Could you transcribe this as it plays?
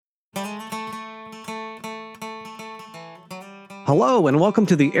Hello, and welcome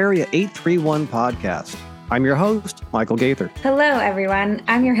to the Area 831 podcast. I'm your host, Michael Gaither. Hello, everyone.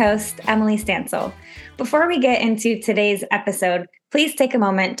 I'm your host, Emily Stansel. Before we get into today's episode, please take a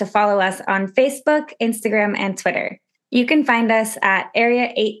moment to follow us on Facebook, Instagram, and Twitter. You can find us at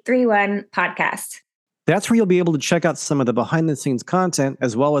Area 831 Podcast. That's where you'll be able to check out some of the behind-the-scenes content,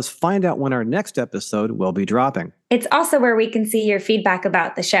 as well as find out when our next episode will be dropping. It's also where we can see your feedback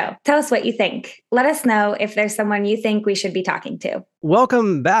about the show. Tell us what you think. Let us know if there's someone you think we should be talking to.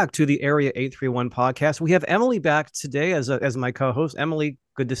 Welcome back to the Area 831 podcast. We have Emily back today as my co-host. Emily,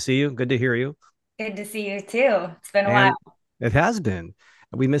 good to see you. Good to hear you. Good to see you, too. It's been a while. It has been.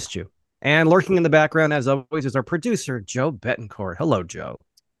 We missed you. And lurking in the background, as always, is our producer, Joe Betancourt. Hello, Joe.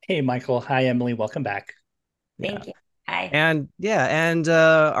 Hey, Michael. Hi, Emily. Welcome back. Thank you. Hi. And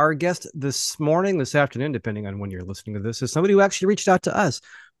our guest this afternoon, depending on when you're listening to this, is somebody who actually reached out to us,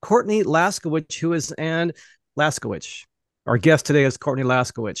 Courtney Laschkewitsch, Laschkewitsch. Our guest today is Courtney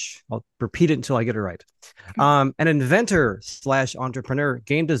Laschkewitsch. I'll repeat it until I get it right. An inventor / entrepreneur,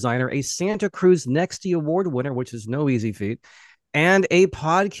 game designer, a Santa Cruz Nexty Award winner, which is no easy feat, and a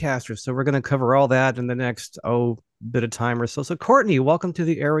podcaster. So we're going to cover all that in the next bit of time or so. So Courtney, welcome to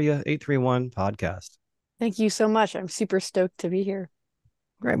the Area 831 podcast. Thank you so much. I'm super stoked to be here.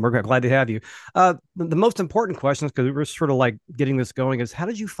 Great. We're glad to have you. The most important question, because we're sort of like getting this going, is how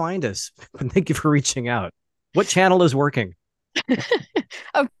did you find us? And thank you for reaching out. What channel is working?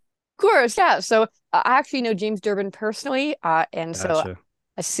 Of course. Yeah. So I actually know James Durbin personally. And Gotcha. So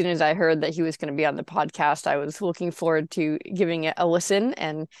as soon as I heard that he was going to be on the podcast, I was looking forward to giving it a listen.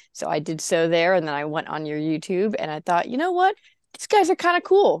 And so I did so there. And then I went on your YouTube and I thought, you know what? These guys are kind of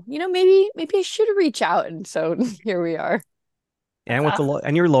cool. You know, maybe I should reach out. And so here we are. And with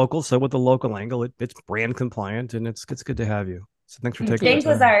and you're local, so with the local angle, it's brand compliant, and it's good to have you. So thanks for taking James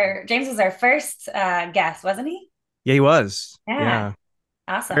was our first guest, wasn't he? Yeah, he was. Yeah.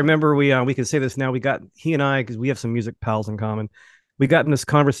 Awesome. I remember we can say this now. He and I, because we have some music pals in common. We got in this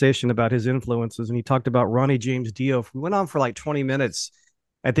conversation about his influences, and he talked about Ronnie James Dio. We went on for like 20 minutes.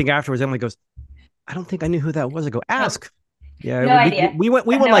 I think afterwards, Emily goes, "I don't think I knew who that was." I go, "Ask." Yeah, no idea. We went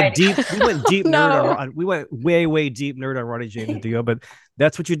like deep. We went deep No. nerd. We went way deep nerd on Ronnie James Dio. But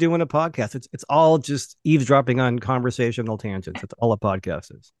that's what you do in a podcast. It's all just eavesdropping on conversational tangents. That's all a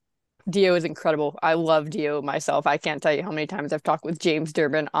podcast is. Dio is incredible. I love Dio myself. I can't tell you how many times I've talked with James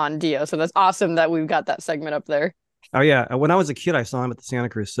Durbin on Dio. So that's awesome that we've got that segment up there. Oh yeah, when I was a kid, I saw him at the Santa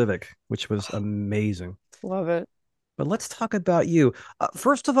Cruz Civic, which was amazing. Love it. But let's talk about you.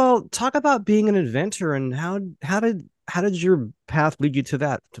 First of all, talk about being an inventor and how did your path lead you to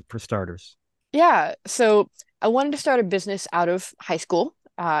that, for starters? Yeah. So I wanted to start a business out of high school.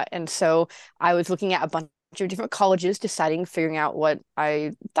 And so I was looking at a bunch of different colleges, figuring out what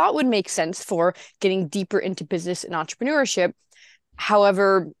I thought would make sense for getting deeper into business and entrepreneurship.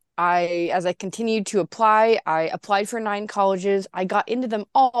 However, as I continued to apply, I applied for 9 colleges. I got into them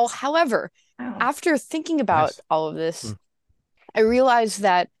all. However, after thinking about all of this, I realized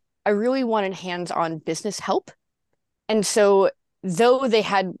that I really wanted hands-on business help. And so though they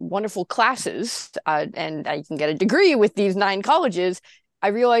had wonderful classes and I can get a degree with these 9 colleges, I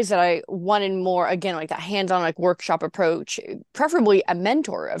realized that I wanted more, again, like that hands-on like workshop approach, preferably a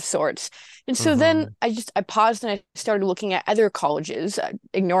mentor of sorts. And so then I paused and I started looking at other colleges,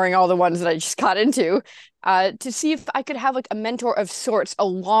 ignoring all the ones that I just got into, to see if I could have like a mentor of sorts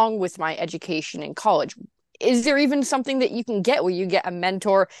along with my education in college. Is there even something that you can get where you get a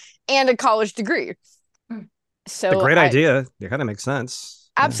mentor and a college degree? So a great idea. It kind of makes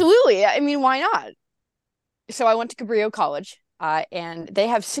sense. Absolutely. I mean, why not? So I went to Cabrillo College. And they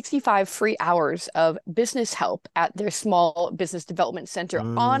have 65 free hours of business help at their small business development center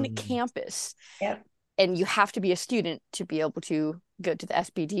on campus. Yep. And you have to be a student to be able to go to the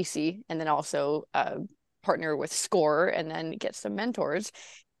SBDC and then also partner with SCORE and then get some mentors.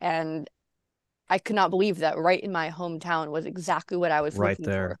 And I could not believe that right in my hometown was exactly what I was looking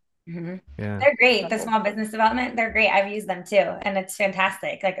there. for. Mm-hmm. Yeah, they're great. The small business development, they're great. I've used them too. And it's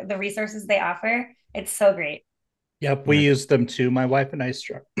fantastic. Like the resources they offer, it's so great. Yep, we used them too. My wife and I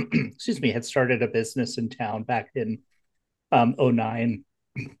had started a business in town back in 2009.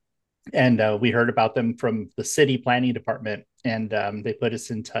 And we heard about them from the city planning department. And they put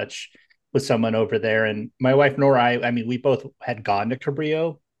us in touch with someone over there. And my wife nor I mean, we both had gone to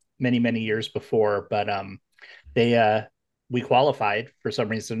Cabrillo many years before, but we qualified for some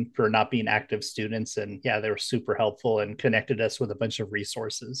reason for not being active students. And yeah, they were super helpful and connected us with a bunch of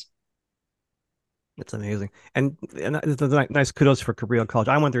resources. It's amazing. And it's a nice kudos for Cabrillo College.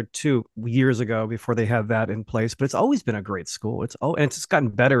 I went there 2 years ago before they had that in place, but it's always been a great school. And it's just gotten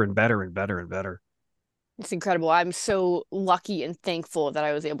better and better and better and better. It's incredible. I'm so lucky and thankful that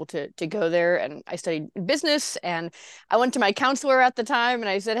I was able to go there, and I studied business, and I went to my counselor at the time and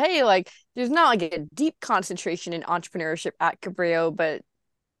I said, hey, like there's not like a deep concentration in entrepreneurship at Cabrillo, but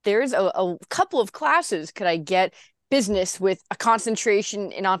there's a couple of classes. Could I get business with a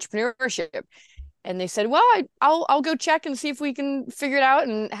concentration in entrepreneurship? And they said, well, I'll go check and see if we can figure it out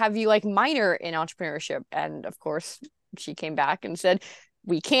and have you like minor in entrepreneurship. And of course, she came back and said,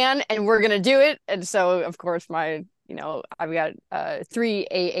 we can, and we're going to do it. And so, of course, I've got 3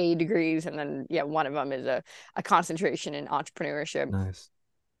 AA degrees, and then, one of them is a concentration in entrepreneurship. Nice.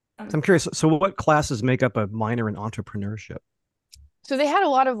 So I'm curious. So what classes make up a minor in entrepreneurship? So they had a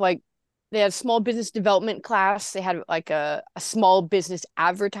lot of they had small business development class. They had like a small business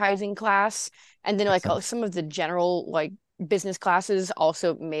advertising class. And then some of the general like business classes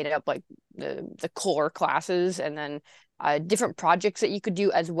also made up like the core classes, and then different projects that you could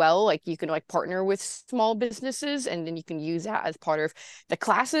do as well. Like you can like partner with small businesses, and then you can use that as part of the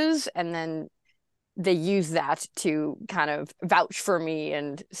classes. And then they use that to kind of vouch for me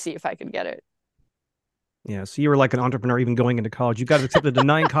and see if I could get it. Yeah. So you were like an entrepreneur even going into college. You got accepted to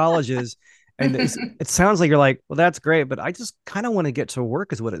 9 colleges. And it sounds like you're like, well, that's great, but I just kind of want to get to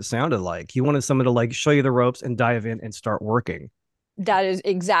work is what it sounded like. You wanted someone to like show you the ropes and dive in and start working. That is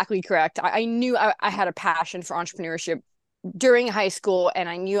exactly correct. I knew I had a passion for entrepreneurship during high school, and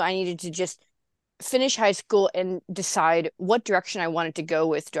I knew I needed to just finish high school and decide what direction I wanted to go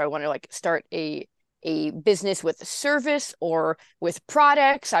with. Do I want to like start a business with a service or with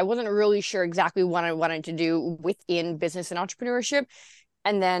products? I wasn't really sure exactly what I wanted to do within business and entrepreneurship.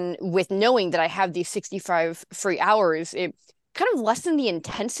 And then with knowing that I have these 65 free hours, it kind of lessened the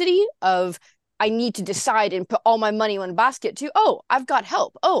intensity of I need to decide and put all my money in one basket to, oh, I've got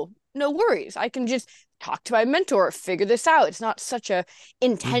help. Oh, no worries. I can just talk to my mentor, figure this out. It's not such a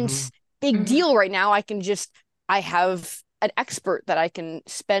intense, big deal right now. I have an expert that I can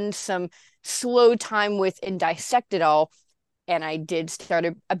spend some slow time with and dissect it all. And I did start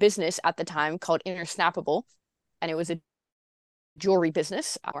a business at the time called Snappable, and it was a jewelry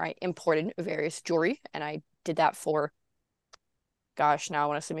business where I imported various jewelry, and I did that for, gosh, now I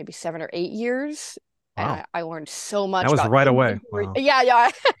want to say maybe 7 or 8 years. Wow. And I learned so much. That was right away. Wow.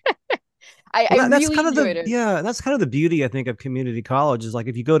 Yeah. I that's really kind of enjoyed it. Yeah, that's kind of the beauty, I think, of community college is like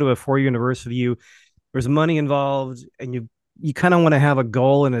if you go to a 4-year university, there's money involved, and you kind of want to have a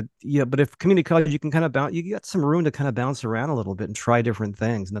goal but if community college, you can kind of you got some room to kind of bounce around a little bit and try different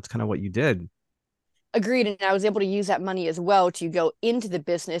things, and that's kind of what you did. Agreed. And I was able to use that money as well to go into the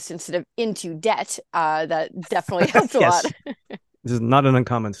business instead of into debt. That definitely helped a lot. This is not an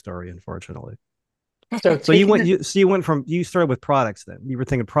uncommon story, unfortunately. So you started with products then. You were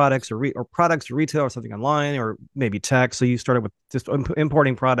thinking products or products or retail or something online or maybe tech. So you started with just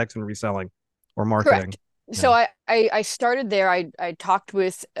importing products and reselling or marketing. Correct. Yeah. So I started there. I talked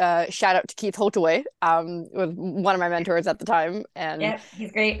with shout out to Keith Holtaway, was one of my mentors at the time. And yeah,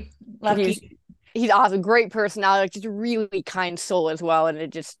 he's great. Love Keith. He's awesome, great personality, like just a really kind soul as well. And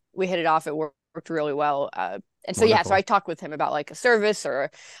we hit it off. It worked really well. And so, so I talked with him about like a service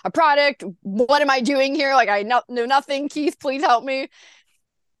or a product. What am I doing here? Like I know nothing. Keith, please help me.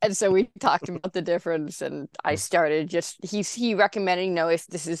 And so we talked about the difference, and I started he recommended, if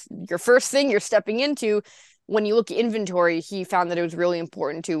this is your first thing you're stepping into, when you look at inventory, he found that it was really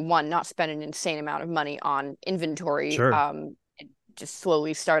important to, one, not spend an insane amount of money on inventory. Sure. Just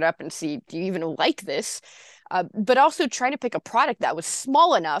slowly start up and see, do you even like this? But also trying to pick a product that was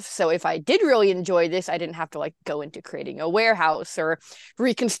small enough. So if I did really enjoy this, I didn't have to like go into creating a warehouse or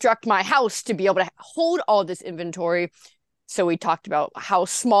reconstruct my house to be able to hold all this inventory. So we talked about how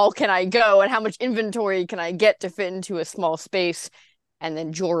small can I go and how much inventory can I get to fit into a small space. And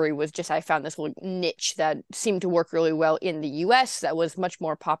then jewelry was I found this little niche that seemed to work really well in the US that was much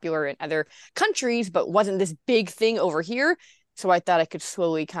more popular in other countries, but wasn't this big thing over here. So I thought I could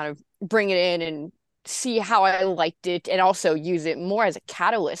slowly kind of bring it in and see how I liked it, and also use it more as a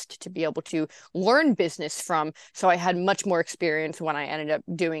catalyst to be able to learn business from. So I had much more experience when I ended up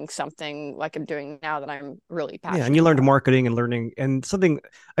doing something like I'm doing now that I'm really passionate. Yeah, and you learned marketing and learning, and something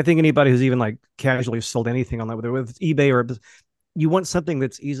I think anybody who's even like casually sold anything online, whether it's eBay or you want something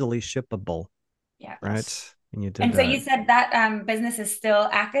that's easily shippable. Yeah. Right. And you did. And so you said that business is still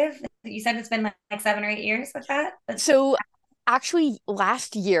active. You said it's been like 7 or 8 years with that. So actually,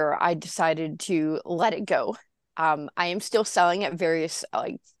 last year I decided to let it go. I am still selling at various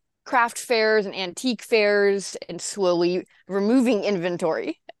like craft fairs and antique fairs and slowly removing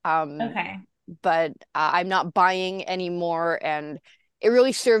inventory. Okay. But I'm not buying anymore, and it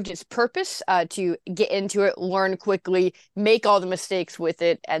really served its purpose to get into it, learn quickly, make all the mistakes with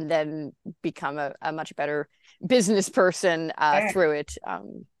it, and then become a much better business person through it.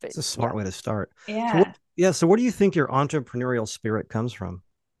 It's a smart way to start. Yeah. So where do you think your entrepreneurial spirit comes from?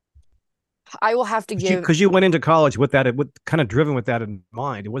 I will have to give, because you went into college with that, with kind of driven with that in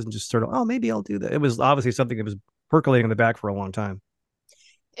mind. It wasn't just sort of, oh, maybe I'll do that. It was obviously something that was percolating in the back for a long time.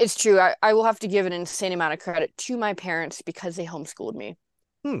 it's true. I will have to give an insane amount of credit to my parents because they homeschooled me.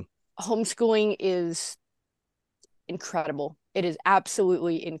 Hmm. Homeschooling is incredible. It is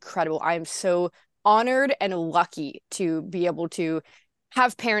absolutely incredible. I am so honored and lucky to be able to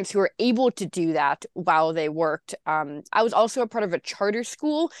have parents who are able to do that while they worked. I was also a part of a charter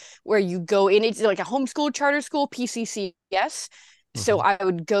school where you go in, it's like a homeschool charter school, PCCS. So I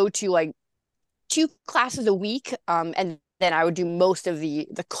would go to like 2 classes a week, and then I would do most of the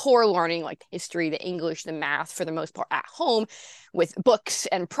core learning, like history, the English, the math, for the most part at home, with books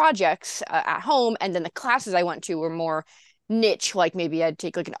and projects at home. And then the classes I went to were more niche, like maybe I'd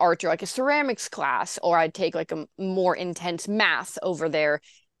take like an art or like a ceramics class, or I'd take like a more intense math over there.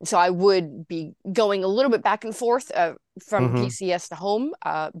 So I would be going a little bit back and forth from PCS to home,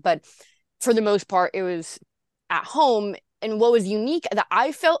 but for the most part, it was at home. And what was unique that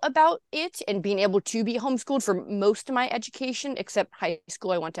I felt about it and being able to be homeschooled for most of my education, except high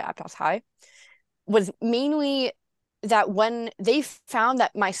school, I went to Aptos High, was mainly that when they found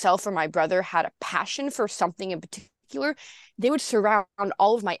that myself or my brother had a passion for something in particular, they would surround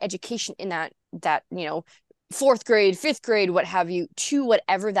all of my education in that fourth grade, fifth grade, what have you, to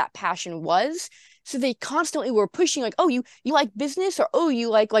whatever that passion was. So they constantly were pushing like, oh, you like business, or oh, you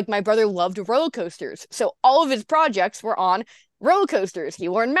like my brother loved roller coasters. So all of his projects were on roller coasters. He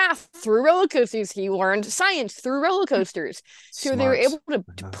learned math through roller coasters. He learned science through roller coasters. So they were able to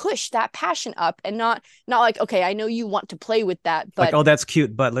push that passion up, and not like, okay, I know you want to play with that, but like, oh, that's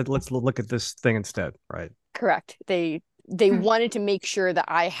cute, but let's look at this thing instead, right? Correct. They wanted to make sure that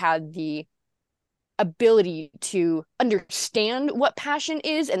I had the ability to understand what passion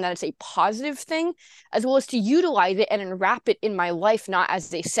is and that it's a positive thing, as well as to utilize it and unwrap it in my life, not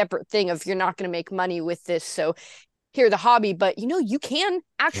as a separate thing of, you're not going to make money with this, so here's a hobby, but you can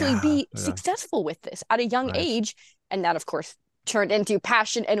actually be successful with this at a young age. And that, of course, turned into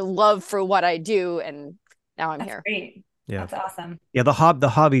passion and love for what I do, and now I'm here. Great. Yeah, that's awesome. Yeah, the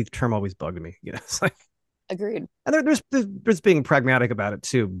hobby term always bugged me. It's like, agreed. And there's being pragmatic about it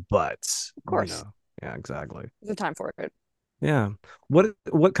too, but of course, yeah, exactly. There's a time for it. Yeah. What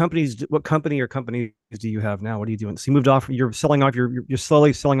company or companies do you have now? What are you doing? So you moved off. You're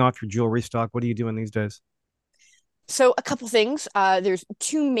slowly selling off your jewelry stock. What are you doing these days? So a couple things. There's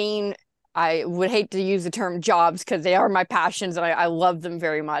two main. I would hate to use the term jobs because they are my passions and I love them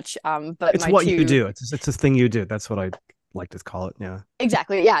very much. But it's what you do. It's a thing you do. That's what I like to call it. Yeah.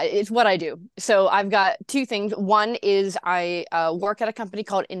 Exactly. Yeah, it's what I do. So I've got two things. One is I work at a company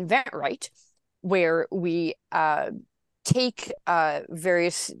called InventRight, where we take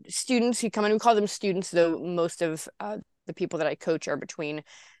various students who come in. We call them students, though most of the people that I coach are between,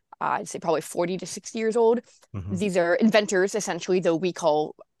 I'd say probably 40 to 60 years old. These are inventors, essentially, though we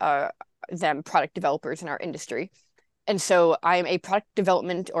call them product developers in our industry. And so I'm a product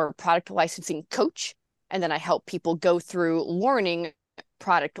development or product licensing coach. And then I help people go through learning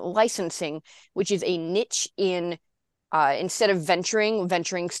product licensing, which is a niche in instead of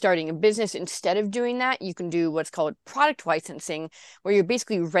venturing, starting a business. Instead of doing that, you can do what's called product licensing, where you're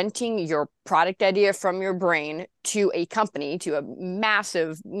basically renting your product idea from your brain to a company, to a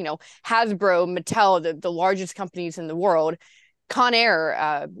massive, Hasbro, Mattel, the largest companies in the world,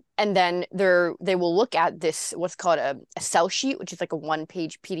 Conair, and then they will look at this, what's called a sell sheet, which is like a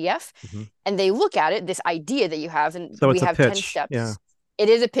 1-page PDF, and they look at it, this idea that you have, and so we have 10 pitch. steps. Yeah. It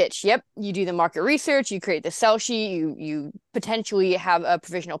is a pitch. Yep. You do the market research, you create the sell sheet, you potentially have a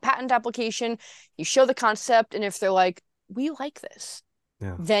provisional patent application, you show the concept, and if they're like, we like this,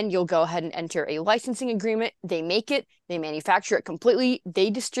 then you'll go ahead and enter a licensing agreement. They make it, they manufacture it completely,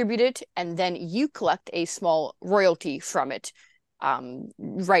 they distribute it, and then you collect a small royalty from it,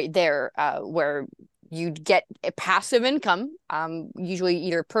 right there, where you'd get a passive income, usually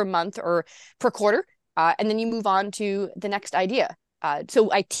either per month or per quarter, and then you move on to the next idea.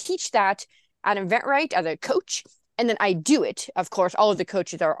 So I teach that at InventRight as a coach, and then I do it. Of course, all of the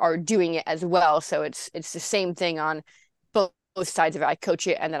coaches are doing it as well. So it's the same thing on both sides of it. I coach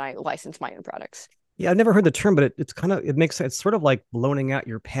it, and then I license my own products. Yeah, I've never heard the term, but it makes sense. It's sort of like loaning out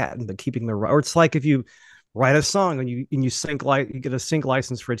your patent, but keeping or it's like if you write a song and you get a sync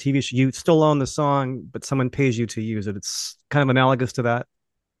license for a TV show, you still own the song, but someone pays you to use it. It's kind of analogous to that.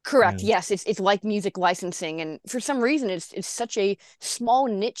 Correct. Yeah. Yes, it's like music licensing, and for some reason, it's such a small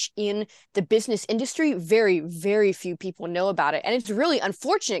niche in the business industry. Very, very few people know about it, and it's really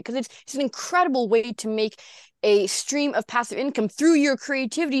unfortunate because it's an incredible way to make a stream of passive income through your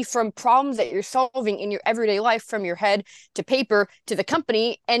creativity from problems that you're solving in your everyday life, from your head to paper to the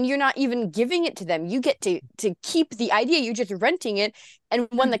company, and you're not even giving it to them. You get to keep the idea. You're just renting it, and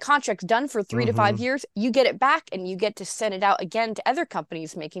when the contract's done for 3 to 5 years, you get it back and you get to send it out again to other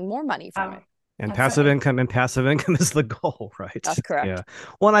companies making more money from it. And That's passive income is the goal, right? That's Yeah. correct.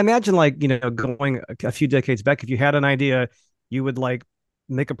 Well, and I imagine, like, going a few decades back, if you had an idea, you would like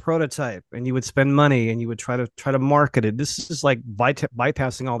make a prototype and you would spend money and you would try to market it. This is like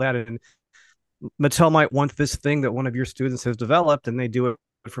bypassing all that. And Mattel might want this thing that one of your students has developed, and they do it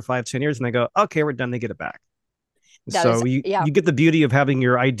for 5, 10 years, and they go, okay, we're done. They get it back. That is, So you yeah, you get the beauty of having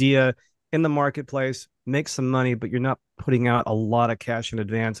your idea in the marketplace, make some money, but you're not putting out a lot of cash in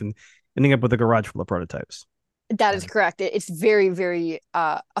advance and ending up with a garage full of prototypes. that Yeah. is correct. It's very, very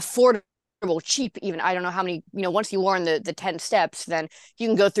affordable, cheap even. I don't know how many, once you learn the 10 steps, then you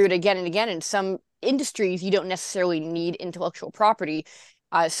can go through it again and again. In some industries, you don't necessarily need intellectual property.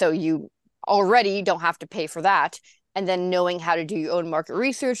 So you already don't have to pay for that. And then knowing how to do your own market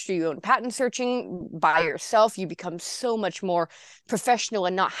research, do your own patent searching by yourself, you become so much more professional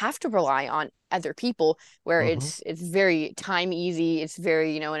and not have to rely on other people, where Mhm. it's very time easy. It's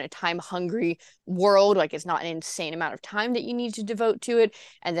very, in a time hungry world, like it's not an insane amount of time that you need to devote to it.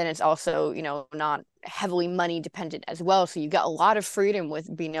 And then it's also, not heavily money dependent as well. So you got a lot of freedom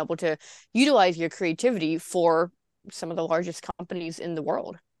with being able to utilize your creativity for some of the largest companies in the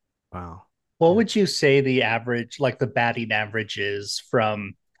world. Wow. What Yeah. would you say the average, like the batting average is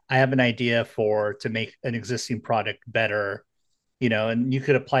from I have an idea for to make an existing product better, and you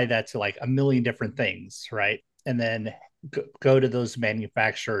could apply that to like a million different things, right? And then go to those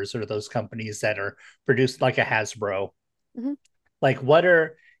manufacturers or those companies that are produced like a Hasbro. Mhm. Like what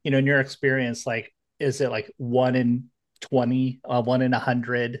are, in your experience, like, is it like 1 in 20, 1 in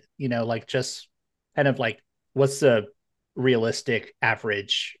 100, like just kind of like what's the realistic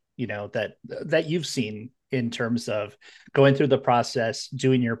average, that you've seen in terms of going through the process,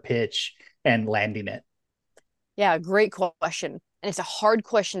 doing your pitch and landing it? Yeah, great question. And it's a hard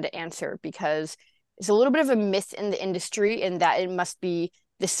question to answer because it's a little bit of a myth in the industry in that it must be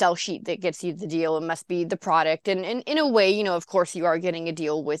the sell sheet that gets you the deal. It must be the product. And in a way, of course, you are getting a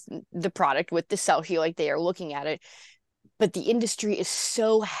deal with the product, with the sell sheet, like they are looking at it. But the industry is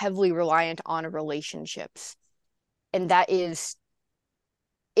so heavily reliant on relationships. And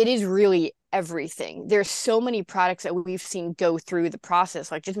it is really everything. There's so many products that we've seen go through the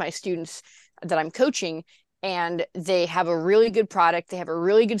process, like just my students that I'm coaching, and they have a really good product, they have a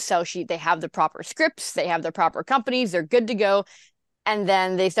really good sell sheet, they have the proper scripts, they have the proper companies, they're good to go. And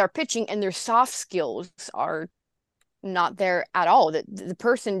then they start pitching, and their soft skills are not there at all. That the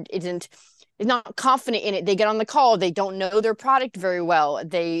person is not confident in it. They get on the call, they don't know their product very well,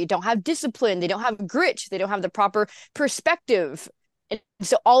 they don't have discipline, they don't have grit, they don't have the proper perspective. And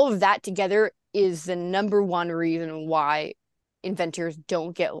so all of that together is the number one reason why inventors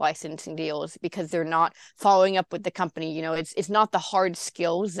don't get licensing deals, because they're not following up with the company. It's not the hard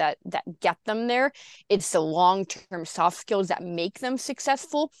skills that get them there. It's the long-term soft skills that make them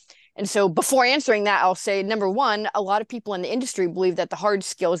successful. And so before answering that, I'll say, number one, a lot of people in the industry believe that the hard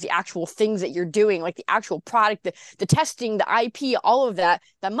skills, the actual things that you're doing, like the actual product, the testing, the IP, all of that,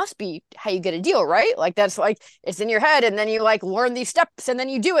 that must be how you get a deal, right? Like that's like, it's in your head, and then you like learn these steps and then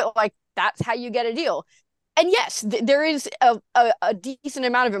you do it. Like that's how you get a deal. And yes, there is a decent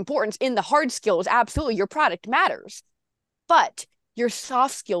amount of importance in the hard skills. Absolutely, your product matters. But your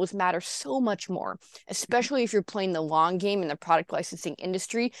soft skills matter so much more, especially if you're playing the long game in the product licensing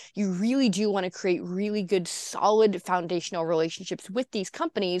industry. You really do want to create really good, solid foundational relationships with these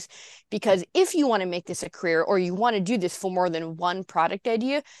companies, because if you want to make this a career, or you want to do this for more than one product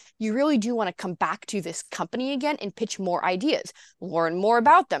idea, you really do want to come back to this company again and pitch more ideas, learn more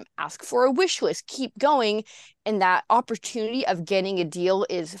about them, ask for a wish list, keep going. And that opportunity of getting a deal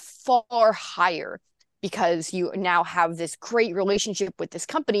is far higher because you now have this great relationship with this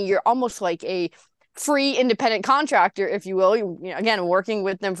company. You're almost like a free independent contractor, if you will. Again, working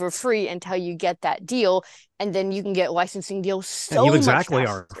with them for free until you get that deal, and then you can get licensing deals And you so much exactly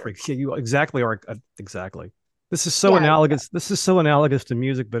are faster. freak. You exactly are exactly. This is so Yeah, analogous. This is so analogous to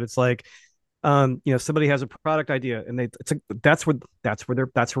music, but it's like, somebody has a product idea, and it's like that's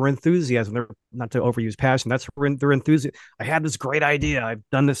where enthusiasm. They're not to overuse passion. That's where their enthusiasm. I have this great idea. I've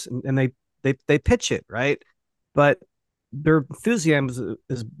done this, and they pitch it right, but their enthusiasm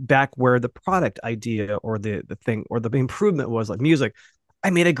is back where the product idea or the thing or the improvement was, like music. I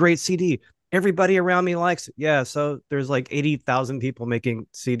made a great CD. Everybody around me likes it. Yeah. So there's like 80,000 people making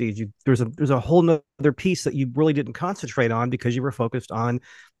CDs. There's a whole nother piece that you really didn't concentrate on because you were focused on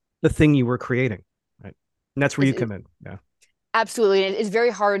the thing you were creating. Right. And that's where you come in. Yeah. Absolutely. And it's very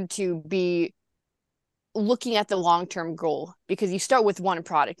hard to be looking at the long-term goal because you start with one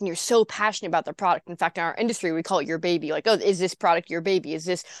product and you're so passionate about the product. In fact, in our industry, we call it your baby. Like, oh, is this product your baby?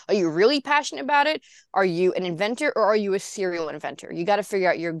 Are you really passionate about it? Are you an inventor or are you a serial inventor? You got to figure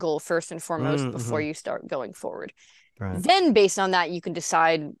out your goal first and foremost before you start going forward. Right. Then based on that, you can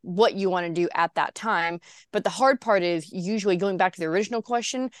decide what you want to do at that time. But the hard part is usually going back to the original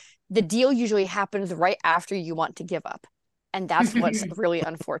question, the deal usually happens right after you want to give up. And that's what's really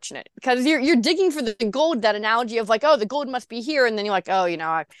unfortunate because you're digging for the gold, that analogy of like, oh, the gold must be here. And then you're like,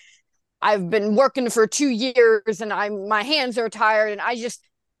 oh, I've been working for 2 years and my hands are tired and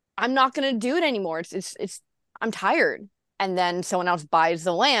I'm not going to do it anymore. I'm tired. And then someone else buys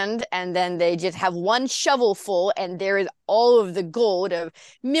the land and then they just have one shovel full and there is all of the gold of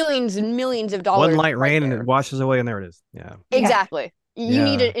millions and millions of dollars. One light rain and it washes away and there it is. Yeah. Exactly. You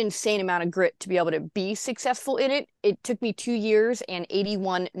need an insane amount of grit to be able to be successful in it. It took me 2 years and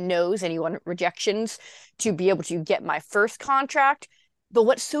 81 no's, 81 rejections to be able to get my first contract. But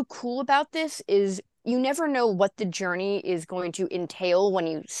what's so cool about this is you never know what the journey is going to entail when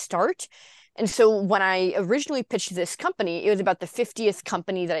you start. And so when I originally pitched this company, it was about the 50th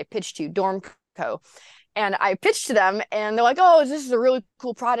company that I pitched to, Dormco. And I pitched to them and they're like, oh, this is a really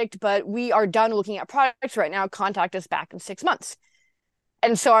cool product, but we are done looking at products right now. Contact us back in 6 months.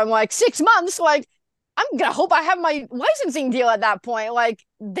 And so I'm like, 6 months? Like, I'm going to hope I have my licensing deal at that point. Like,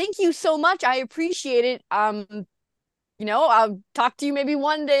 thank you so much. I appreciate it. I'll talk to you maybe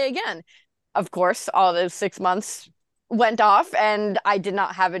one day again. Of course, all those 6 months went off and I did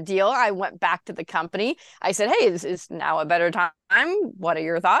not have a deal. I went back to the company. I said, hey, this is now a better time. What are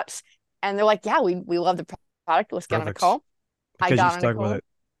your thoughts? And they're like, yeah, we love the product. Let's get on a call. Because I got you stuck with it.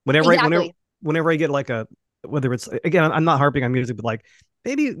 Whenever I get like whether it's, again, I'm not harping on music, but like,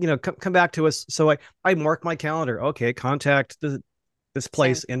 maybe, come back to us. So I mark my calendar. Okay, contact this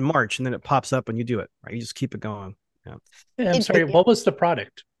place in March, and then it pops up and you do it. Right, you just keep it going. Yeah. I'm sorry. What was the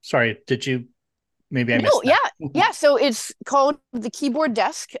product? Sorry, did you? Maybe I missed that. Yeah. So it's called the Keyboard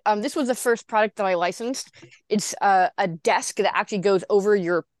Desk. This was the first product that I licensed. It's a desk that actually goes over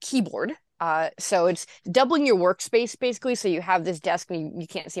your keyboard. So it's doubling your workspace basically. So you have this desk and you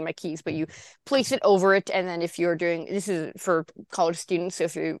can't see my keys, but you place it over it. And then if you're this is for college students. So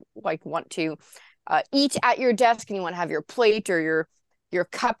if you want to eat at your desk and you want to have your plate or your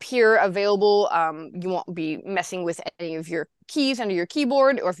cup here available, you won't be messing with any of your keys under your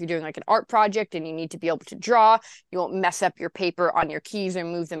keyboard. Or if you're doing like an art project and you need to be able to draw, you won't mess up your paper on your keys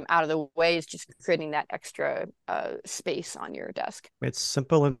and move them out of the way. It's just creating that extra space on your desk. It's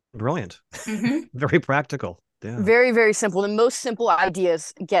simple and brilliant. Very practical. Yeah. Very, very simple. The most simple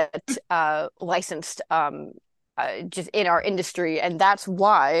ideas get licensed just in our industry. And that's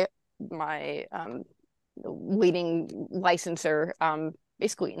why my leading licensor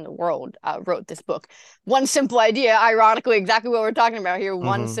basically in the world wrote this book. One simple idea, ironically, exactly what we're talking about here.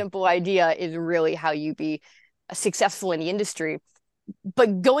 One simple idea is really how you be successful in the industry.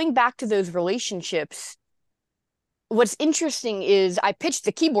 But going back to those relationships, what's interesting is I pitched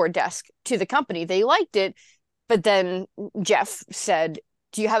the Keyboard Desk to the company. They liked it, but then Jeff said,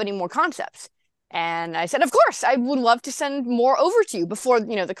 do you have any more concepts? And I said, of course, I would love to send more over to you before,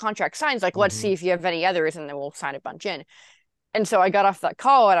 the contract signs. Like, let's see if you have any others and then we'll sign a bunch in. And so I got off that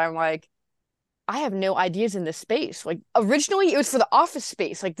call and I'm like, I have no ideas in this space. Like originally it was for the office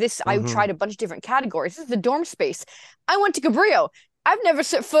space. Like this, I tried a bunch of different categories. This is the dorm space. I went to Cabrillo. I've never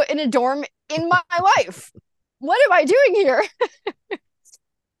set foot in a dorm in my life. What am I doing here?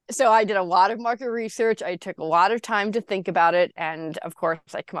 So I did a lot of market research. I took a lot of time to think about it. And of course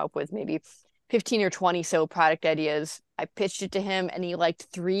I come up with maybe 15 or 20 so product ideas. I pitched it to him and he liked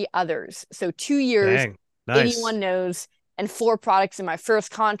 3 others. So 2 years, nice. 81 no's. And 4 products in my first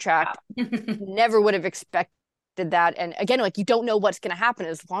contract. Never would have expected that. And again, like you don't know what's going to happen.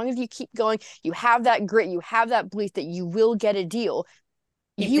 As long as you keep going, you have that grit, you have that belief that you will get a deal.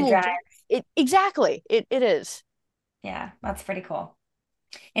 You will get it. Exactly. It is. Yeah, that's pretty cool.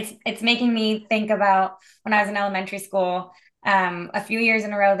 It's making me think about when I was in elementary school. A few years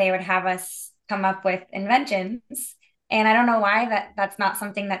in a row, they would have us come up with inventions. And I don't know why that's not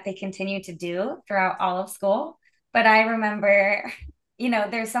something that they continue to do throughout all of school. But I remember,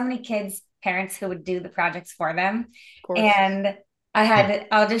 there's so many kids, parents who would do the projects for them. And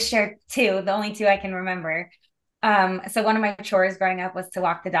I'll just share 2, the only 2 I can remember. So one of my chores growing up was to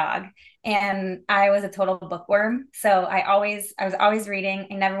walk the dog, and I was a total bookworm. So I was always reading.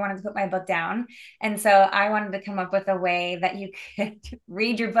 I never wanted to put my book down. And so I wanted to come up with a way that you could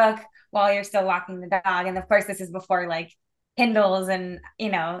read your book while you're still walking the dog. And of course, this is before like Kindles and,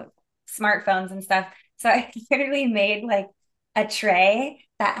 smartphones and stuff. So I literally made like a tray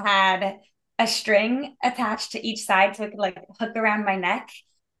that had a string attached to each side so it could like hook around my neck.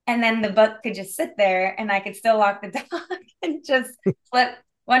 And then the book could just sit there and I could still walk the dog and just flip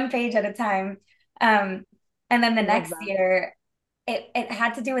one page at a time. Um, and then the Love next that. year, it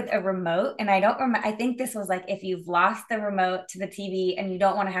had to do with a remote. And I don't remember, I think this was like if you've lost the remote to the TV and you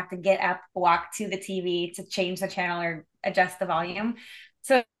don't want to have to get up, walk to the TV to change the channel or adjust the volume.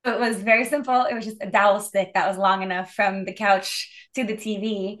 So it was very simple. It was just a dowel stick that was long enough from the couch to the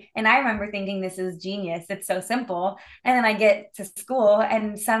TV. And I remember thinking, this is genius. It's so simple. And then I get to school,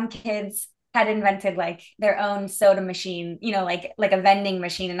 and some kids had invented like their own soda machine, like a vending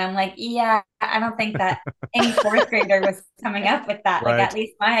machine. And I'm like, yeah, I don't think that any fourth grader was coming up with that. Like Right. at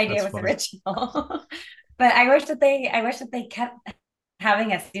least my idea That's was funny. original. But I wish that they kept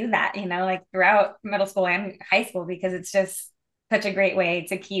having us do that, like throughout middle school and high school, because it's just such a great way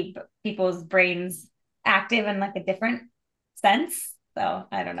to keep people's brains active in like a different sense. So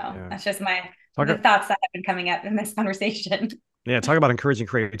I don't know. Yeah. That's just the Talk, thoughts that have been coming up in this conversation. yeah. Talk about encouraging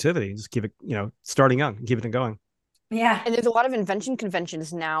creativity. Just keep it, starting young, and keeping it going. Yeah. And there's a lot of invention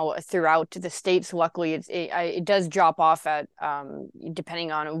conventions now throughout the states. Luckily, it does drop off at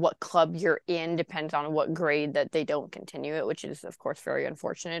depending on what club you're in, depends on what grade that they don't continue it, which is of course very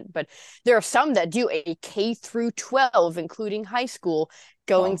unfortunate. But there are some that do a K through 12, including high school,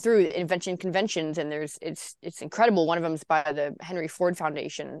 going Cool. through invention conventions, and it's incredible. One of them is by the Henry Ford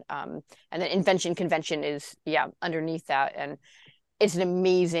Foundation, and the invention convention is underneath that, and it's an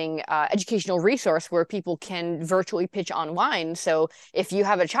amazing educational resource where people can virtually pitch online. So if you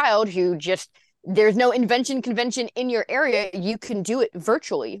have a child who just there's no invention convention in your area, you can do it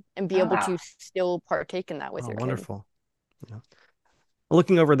virtually and be Oh, able wow. to still partake in that with Oh, your kid. wonderful. Yeah.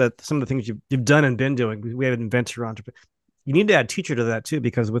 Looking over some of the things you've done and been doing, we have an inventor entrepreneur. You need to add teacher to that too,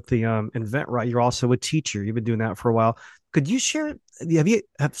 because with the invent right, you're also a teacher. You've been doing that for a while. Could you share?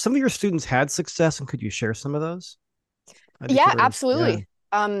 Have some of your students had success, and could you share some of those? I'd be Yeah, curious. Yeah, absolutely.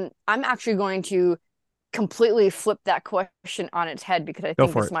 I'm actually going to completely flip that question on its head because I go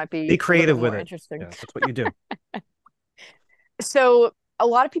think for this it. might Be be a little creative bit with more it. interesting. Yeah, that's what you do. So a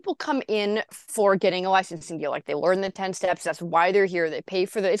lot of people come in for getting a licensing deal. Like they learn the 10 steps. That's why they're here. They pay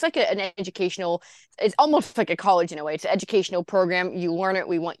for it's like an educational, it's almost like a college in a way. It's an educational program. You learn it.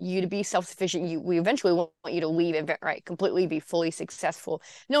 We want you to be self-sufficient. We eventually want you to leave it, right? Completely be fully successful.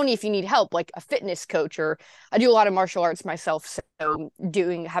 And only if you need help, like a fitness coach, or I do a lot of martial arts myself. So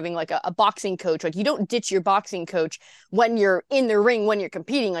having like a boxing coach, like you don't ditch your boxing coach when you're in the ring, when you're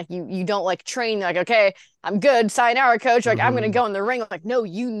competing. Like you don't like train like, okay, I'm good. Sayonara, coach. Like, I'm going to Hmm. go in the ring. Like, no,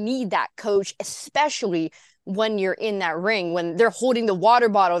 you need that coach, especially when you're in that ring, when they're holding the water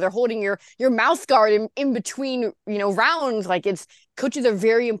bottle, they're holding your mouth guard in between, rounds. Like coaches are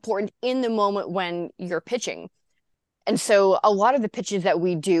very important in the moment when you're pitching. And so a lot of the pitches that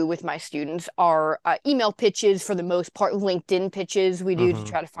we do with my students are email pitches for the most part, LinkedIn pitches we do to Hmm.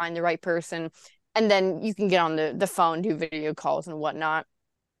 try to find the right person. And then you can get on the phone, do video calls and whatnot.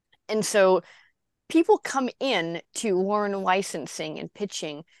 And so people come in to learn licensing and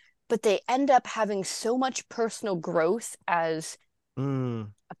pitching, but they end up having so much personal growth as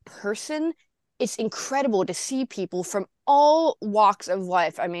Mm. a person. It's incredible to see people from all walks of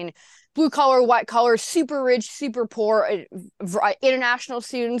life. I mean, blue collar, white collar, super rich, super poor, international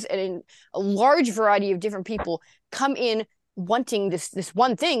students, and in a large variety of different people come in wanting this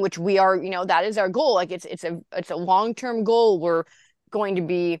one thing, which we are, that is our goal. Like it's a long-term goal. We're going to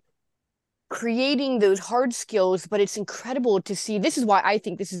be creating those hard skills, but it's incredible to see. This is why I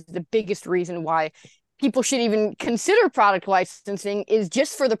think this is the biggest reason why people should even consider product licensing, is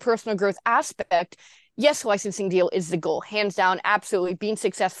just for the personal growth aspect. Yes, licensing deal is the goal, hands down, absolutely. Being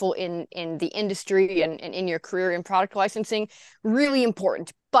successful in the industry and in your career in product licensing, really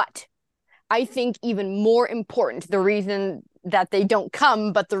important. But I think even more important, the reason that they don't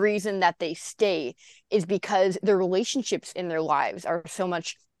come, but the reason that they stay, is because the relationships in their lives are so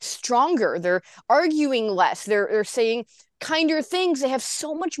much stronger. They're arguing less. They're saying kinder things. They have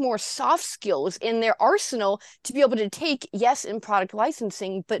so much more soft skills in their arsenal to be able to take, yes, in product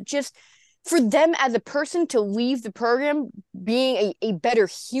licensing, but just for them as a person to leave the program being a better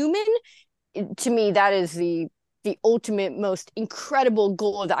human. To me, that is the ultimate, most incredible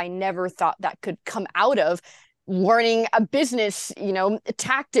goal that I never thought that could come out of learning a business, a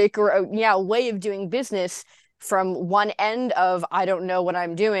tactic or a way of doing business from one end of I don't know what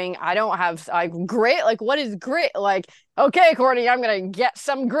I'm doing. I don't have like grit. Like, what is grit? Like, okay, Courtney, I'm gonna get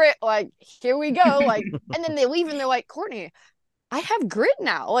some grit. Like, here we go. Like, and then they leave and they're like, Courtney, I have grit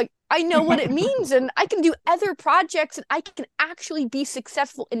now. Like, I know what it means and I can do other projects and I can actually be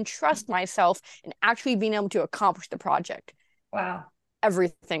successful and trust myself and actually being able to accomplish the project. Wow.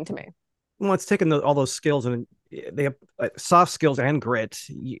 Everything to me. Well, it's taken all those skills and they have soft skills and grit.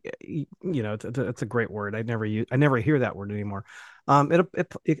 It's a great word. I never hear that word anymore.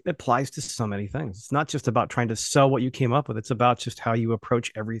 It applies to so many things. It's not just about trying to sell what you came up with. It's about just how you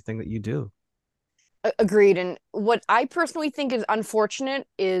approach everything that you do. Agreed. And what I personally think is unfortunate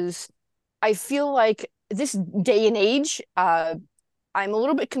is I feel like this day and age, I'm a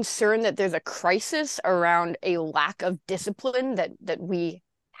little bit concerned that there's a crisis around a lack of discipline that we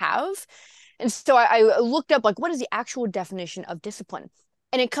have. And so I looked up like what is the actual definition of discipline?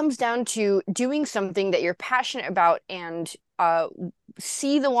 And it comes down to doing something that you're passionate about and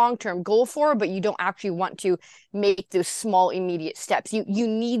see the long-term goal for, but you don't actually want to make those small immediate steps. You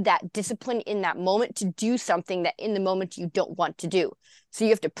need that discipline in that moment to do something that in the moment you don't want to do. So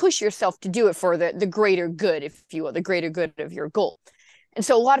you have to push yourself to do it for the greater good, if you will, the greater good of your goal. And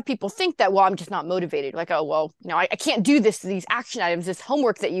so a lot of people think that, well, I'm just not motivated. Like, oh, well, I can't do these action items, this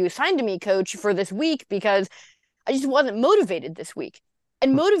homework that you assigned to me, coach, for this week because I just wasn't motivated this week.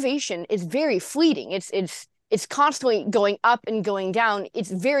 And motivation is very fleeting. It's constantly going up and going down.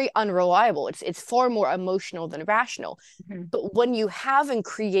 It's very unreliable. It's far more emotional than rational. Mm-hmm. But when you have and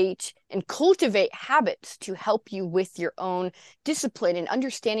create and cultivate habits to help you with your own discipline and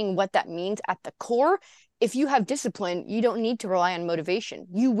understanding what that means at the core, if you have discipline, you don't need to rely on motivation.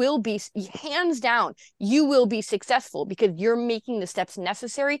 You will be, hands down, you will be successful because you're making the steps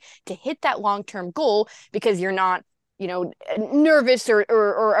necessary to hit that long-term goal because you're not, nervous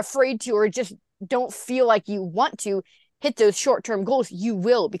or afraid to, or just don't feel like you want to hit those short-term goals. You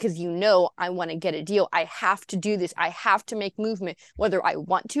will, because I want to get a deal. I have to do this. I have to make movement, whether I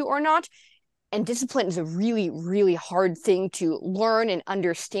want to or not. And discipline is a really, really hard thing to learn and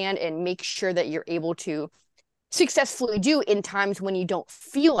understand and make sure that you're able to successfully do in times when you don't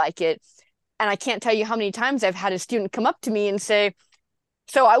feel like it. And I can't tell you how many times I've had a student come up to me and say,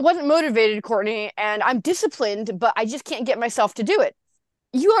 so I wasn't motivated, Courtney, and I'm disciplined, but I just can't get myself to do it.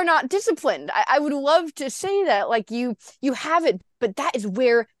 You are not disciplined. I would love to say that, like you have it, but that is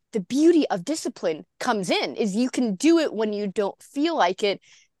where the beauty of discipline comes in, is you can do it when you don't feel like it.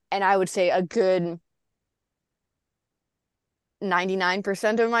 And I would say a good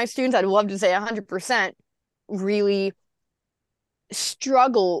 99% of my students, I'd love to say 100%, really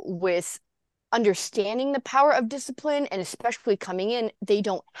struggle with understanding the power of discipline, and especially coming in, they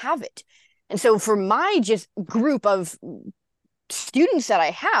don't have it. And so for my just group of students that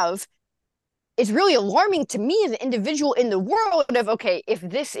I have, it's really alarming to me as an individual in the world of, okay, if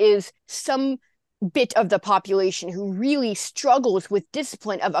this is some bit of the population who really struggles with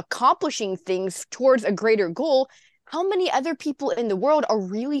discipline of accomplishing things towards a greater goal, how many other people in the world are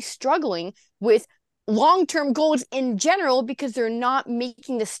really struggling with long-term goals in general because they're not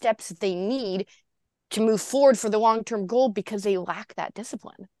making the steps that they need to move forward for the long-term goal because they lack that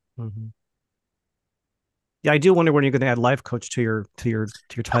discipline. Mm-hmm. Yeah, I do wonder when you're going to add life coach to your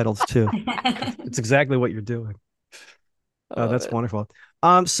titles too. It's exactly what you're doing. Oh, that's wonderful.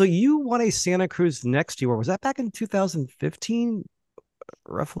 So you won a Santa Cruz Next Year. Was that back in 2015,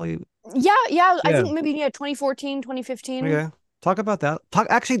 roughly? Yeah. I think maybe 2014, 2015. Yeah. Talk about that.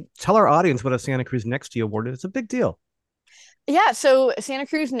 Tell our audience what a Santa Cruz Next Year award is. It's a big deal. Yeah, so Santa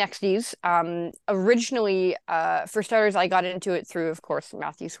Cruz Nexties, originally, for starters, I got into it through, of course,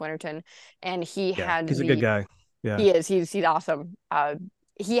 Matthew Swinnerton, and he's a good guy. Yeah, he is. He's awesome.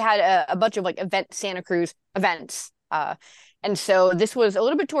 He had a bunch of like Santa Cruz events, and so this was a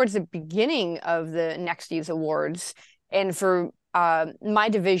little bit towards the beginning of the Nexties Awards, and for my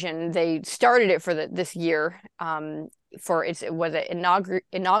division, they started it for this year. It was an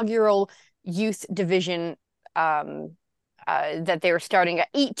inaugural youth division. That they were starting at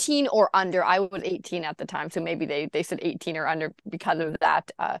 18 or under. I was 18 at the time, so maybe they said 18 or under because of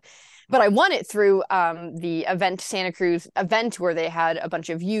that. But I won it through the Santa Cruz event, where they had a bunch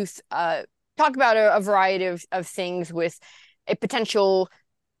of youth talk about a variety of things with a potential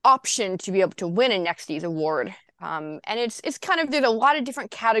option to be able to win a Nexties award. And it's kind of, there's a lot of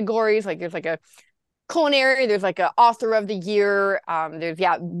different categories. Like there's like a culinary, there's like a author of the year, there's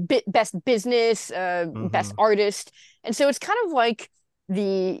best business, best artist. And so it's kind of like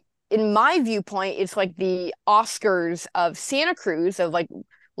in my viewpoint, it's like the Oscars of Santa Cruz, of like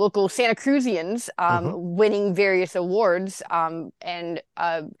local Santa Cruzians winning various awards. And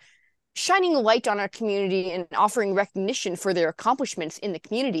shining a light on our community and offering recognition for their accomplishments in the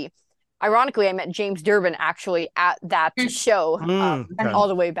community. Ironically, I met James Durbin actually at that show Okay. all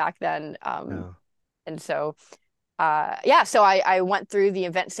the way back then. Yeah. And so, so I went through the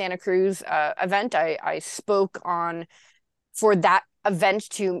Event Santa Cruz event. I spoke on for that event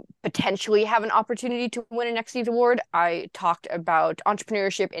to potentially have an opportunity to win an Exceeds Award. I talked about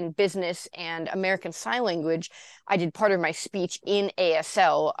entrepreneurship in business and American Sign Language. I did part of my speech in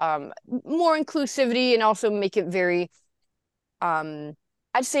ASL, more inclusivity and also make it very, I'd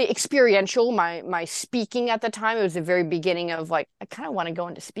say experiential. My speaking at the time, it was the very beginning of like, I kind of want to go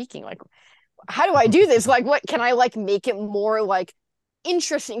into speaking. Like, how do I do this? Like, what can I like make it more like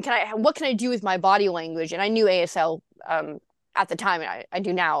interesting? What can I do with my body language? And I knew ASL at the time, and I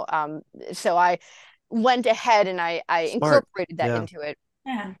do now. So I went ahead and I incorporated that into it.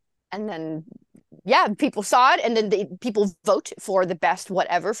 Yeah. And then, people saw it, and then people vote for the best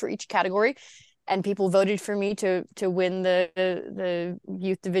whatever for each category. And people voted for me to win the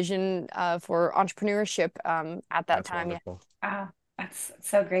youth division for entrepreneurship at that time. Wonderful. Wow, that's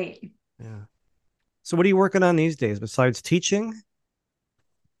so great. Yeah. So what are you working on these days besides teaching?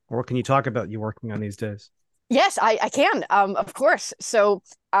 Or what can you talk about you working on these days? Yes, I can, of course. So,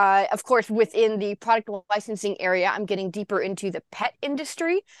 of course, within the product licensing area, I'm getting deeper into the pet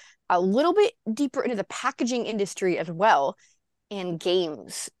industry, a little bit deeper into the packaging industry as well, and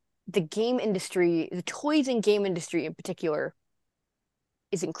games. The game industry, the toys and game industry in particular,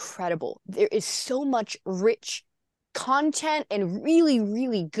 is incredible. There is so much rich content and really,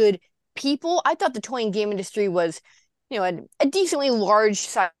 really good people. I thought the toy and game industry was, a decently large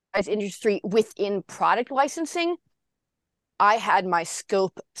size industry within product licensing. I had my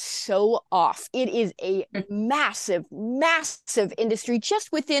scope so off. It is a massive, massive industry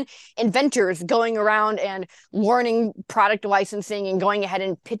just within inventors going around and learning product licensing and going ahead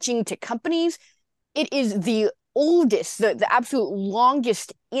and pitching to companies. It is the oldest, the absolute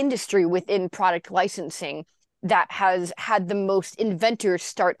longest industry within product licensing that has had the most inventors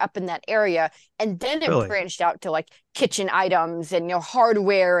start up in that area. And then it branched out to like kitchen items and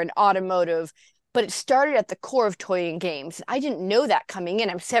hardware and automotive. But it started at the core of toy and games. I didn't know that coming in.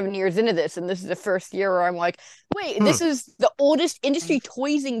 I'm 7 years into this, and this is the first year where I'm like, wait, this is the oldest industry,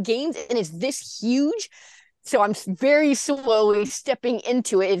 toys and games, and is this huge? So I'm very slowly stepping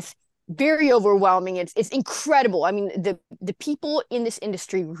into it. It's very overwhelming. It's incredible. I mean, the people in this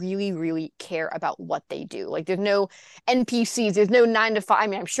industry really, really care about what they do. Like, there's no NPCs, there's no 9 to 5. I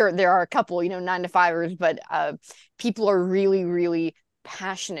mean, I'm sure there are a couple, 9 to 5ers, but people are really, really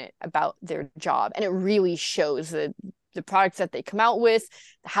passionate about their job, and it really shows the products that they come out with,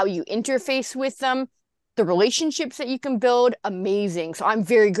 how you interface with them, the relationships that you can build. Amazing. So I'm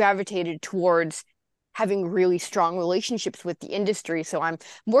very gravitated towards having really strong relationships with the industry. So I'm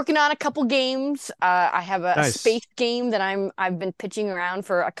working on a couple games. I have a space game that I've been pitching around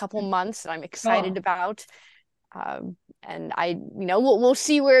for a couple months that I'm excited about. And we'll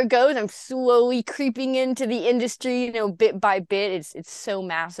see where it goes. I'm slowly creeping into the industry, bit by bit. It's so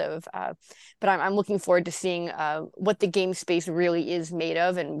massive. But I'm looking forward to seeing what the game space really is made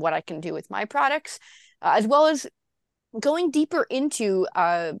of and what I can do with my products, as well as going deeper into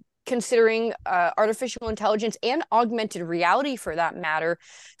considering artificial intelligence and augmented reality, for that matter,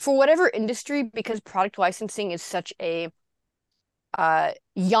 for whatever industry, because product licensing is such a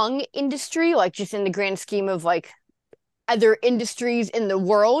young industry, like just in the grand scheme of like other industries in the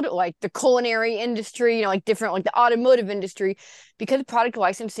world, like the culinary industry, like different, like the automotive industry. Because product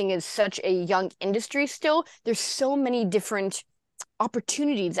licensing is such a young industry still, there's so many different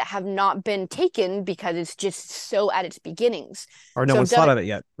opportunities that have not been taken because it's just so at its beginnings. Or no one's thought of it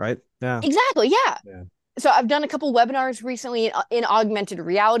yet, right? Yeah. Exactly, yeah. So I've done a couple webinars recently in augmented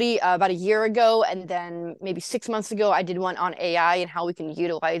reality about a year ago, and then maybe 6 months ago, I did one on AI and how we can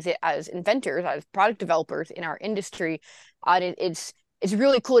utilize it as inventors, as product developers in our industry. And it's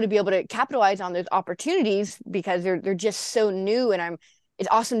really cool to be able to capitalize on those opportunities because they're just so new, and it's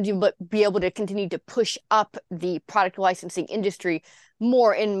awesome to be able to continue to push up the product licensing industry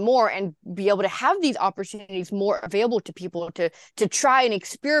more and more, and be able to have these opportunities more available to people to try and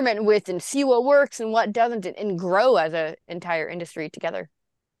experiment with and see what works and what doesn't, and grow as an entire industry together.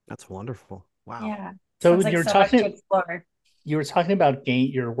 That's wonderful. Wow. Yeah. So you're talking about game.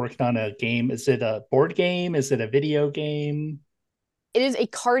 You're working on a game. Is it a board game? Is it a video game? It is a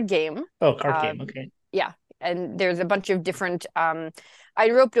card game. Oh, card game. Okay. Yeah. And there's a bunch of different, I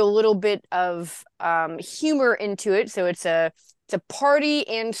roped a little bit of humor into it. So it's a party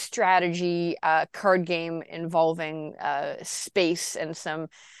and strategy card game involving space and some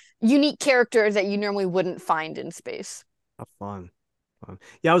unique characters that you normally wouldn't find in space. How fun.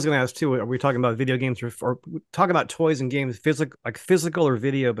 Yeah, I was going to ask too. Are we talking about video games or talking about toys and games, physical or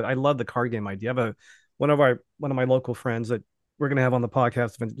video? But I love the card game idea. I have one of my local friends that we're going to have on the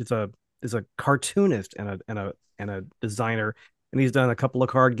podcast. Is a cartoonist and a designer, and he's done a couple of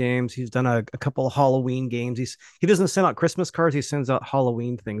card games. He's done a couple of Halloween games. He doesn't send out Christmas cards. He sends out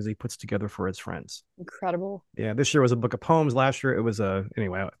Halloween things he puts together for his friends. Incredible. Yeah, this year was a book of poems. Last year it was a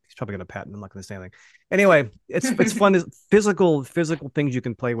anyway. He's probably got a patent. I'm not going to say anything. Anyway, it's fun. Physical things you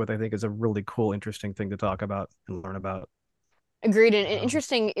can play with. I think is a really cool, interesting thing to talk about and learn about. Agreed. And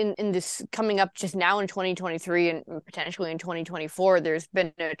interesting in this coming up just now in 2023 and potentially in 2024, there's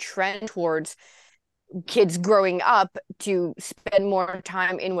been a trend towards kids growing up to spend more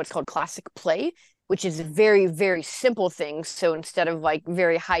time in what's called classic play, which is very, very simple things. So instead of like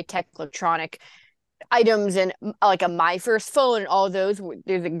very high tech electronic items and like a my first phone and all those,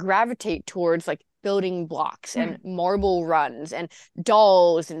 there's a gravitate towards like building blocks and marble runs and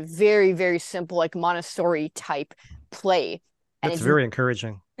dolls and very, very simple like Montessori type play. And That's very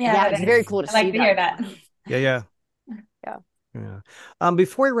encouraging. Yeah, it's very cool to see. I like to hear that. Yeah.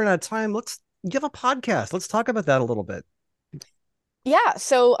 Before we run out of time, let's give a podcast. Let's talk about that a little bit. Yeah,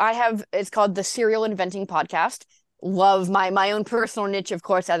 so it's called the Serial Inventing Podcast. Love my own personal niche, of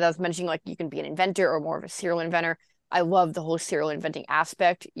course, as I was mentioning, like you can be an inventor or more of a serial inventor. I love the whole serial inventing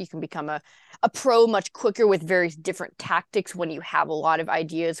aspect. You can become a pro much quicker with various different tactics when you have a lot of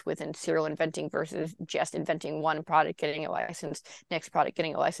ideas within serial inventing versus just inventing one product, getting a license, next product,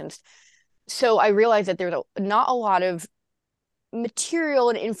 getting a license. So I realized that there's not a lot of material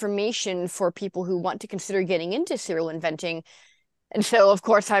and information for people who want to consider getting into serial inventing. And so, of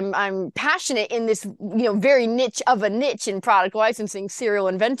course, I'm passionate in this, very niche of a niche in product licensing, serial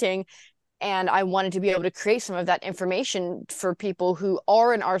inventing. And I wanted to be able to create some of that information for people who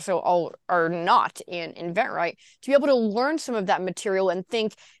are and are not in InventRight to be able to learn some of that material and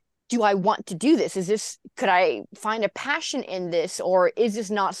think, do I want to do this? Could I find a passion in this, or is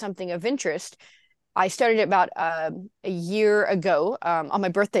this not something of interest? I started about a year ago on my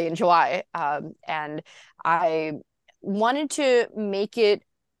birthday in July, and I wanted to make it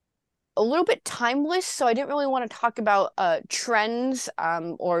a little bit timeless. So I didn't really want to talk about trends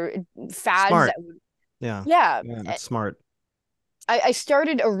or fads. Smart. Yeah, That's smart. I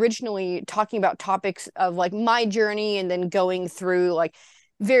started originally talking about topics of like my journey and then going through like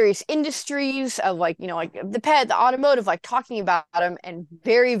various industries of like, like the pet, the automotive, like talking about them. And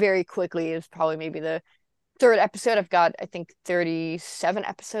very, very quickly is probably maybe the third episode. I've got, I think, 37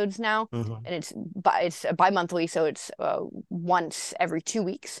 episodes now, and it's bi-monthly, so it's once every 2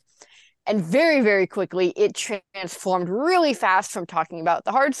 weeks. And very, very quickly, it transformed really fast from talking about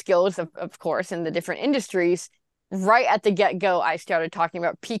the hard skills, of course, in the different industries. Right at the get-go, I started talking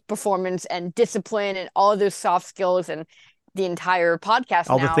about peak performance and discipline and all of those soft skills, and the entire podcast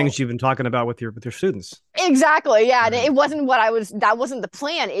all now. The things you've been talking about with your students. Exactly. Yeah. And it wasn't that wasn't the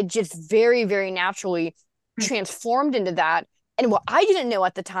plan. It just very, very naturally transformed into that. And what I didn't know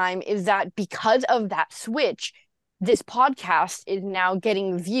at the time is that because of that switch, this podcast is now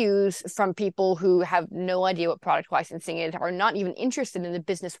getting views from people who have no idea what product licensing is, are not even interested in the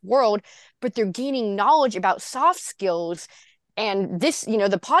business world, but they're gaining knowledge about soft skills. And this,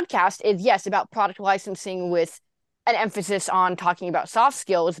 the podcast is, yes, about product licensing with an emphasis on talking about soft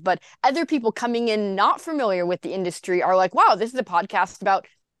skills, but other people coming in not familiar with the industry are like, wow, this is a podcast about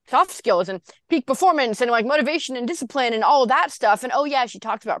soft skills and peak performance and like motivation and discipline and all of that stuff. And oh yeah, she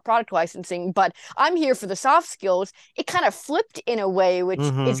talks about product licensing, but I'm here for the soft skills. It kind of flipped in a way, which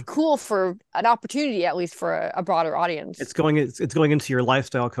is cool for an opportunity, at least for a broader audience. It's going into your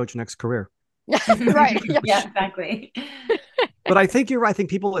lifestyle coach next career. Right. Yeah, exactly. But I think you're right. I think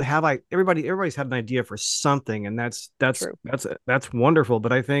people that have everybody's had an idea for something, and that's wonderful.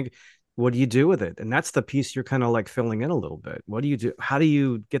 But I think, what do you do with it? And that's the piece you're kind of like filling in a little bit. What do you do? How do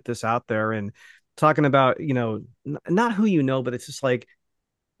you get this out there? And talking about, not who but it's just like,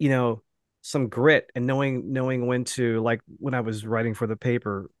 some grit and knowing when to, like when I was writing for the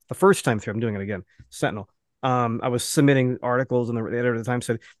paper the first time through, I'm doing it again, Sentinel. I was submitting articles, and the editor at the time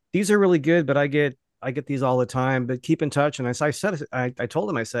said, these are really good, but I get these all the time, but keep in touch. And I told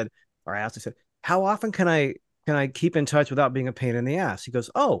him, I said, how often can I keep in touch without being a pain in the ass? He goes,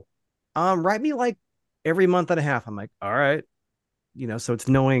 write me like every month and a half. I'm like, all right. So it's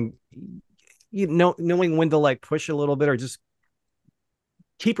knowing when to like push a little bit, or just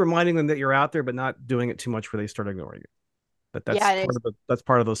keep reminding them that you're out there, but not doing it too much where they start ignoring you. But that's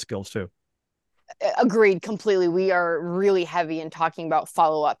part of those skills too. Agreed completely. We are really heavy in talking about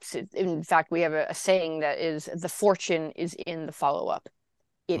follow-ups. In fact, we have a saying that is, the fortune is in the follow-up.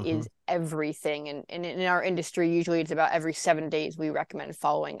 it is everything. And in our industry, usually it's about every 7 days we recommend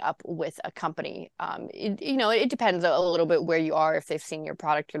following up with a company. It depends a little bit where you are, if they've seen your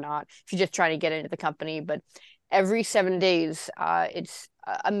product or not, if you're just trying to get into the company. But every 7 days, it's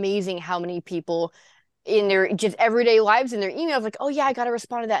amazing how many people in their just everyday lives in their emails, like, oh yeah, I got to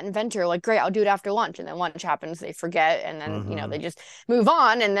respond to that inventor. Like, great, I'll do it after lunch. And then lunch happens, they forget. And then, they just move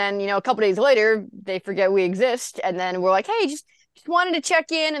on. And then, a couple days later, they forget we exist. And then we're like, hey, just wanted to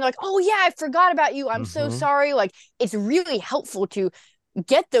check in. And like, oh yeah, I forgot about you. I'm so sorry. Like, it's really helpful to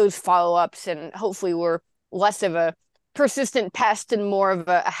get those follow-ups, and hopefully we're less of a persistent pest and more of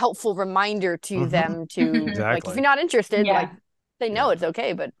a helpful reminder to them to like, if you're not interested, like, they know it's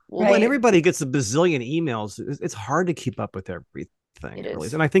okay, but when everybody gets a bazillion emails, it's hard to keep up with everything. It really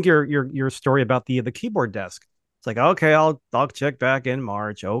is. And I think your story about the keyboard desk, it's like, okay, I'll check back in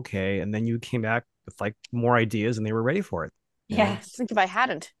March. Okay. And then you came back with like more ideas and they were ready for it. Yeah. I think if I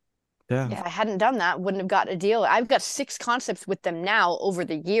hadn't done that, wouldn't have gotten a deal. I've got 6 concepts with them now over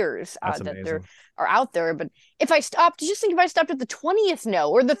the years that are out there. But if I stopped at the 20th no,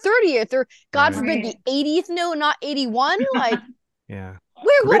 or the 30th, or God forbid the 80th no, not 81, like, where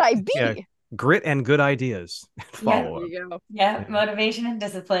would I be? Yeah. Grit and good ideas. Follow up. You go. Yeah, motivation and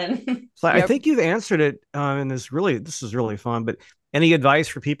discipline. So I think you've answered it, and this is really fun. But any advice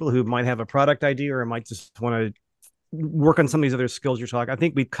for people who might have a product idea or might just want to work on some of these other skills you're talking? I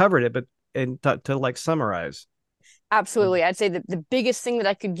think we've covered it, but to like summarize. Absolutely. I'd say that the biggest thing that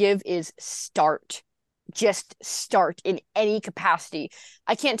I could give is start. Just start in any capacity.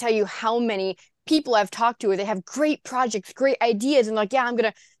 I can't tell you how many people I've talked to where they have great projects, great ideas, and like, yeah, I'm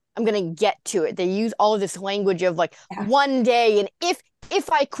gonna get to it. They use all of this language of like one day, and if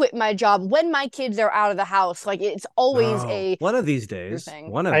I quit my job, when my kids are out of the house, like, it's always one of these days.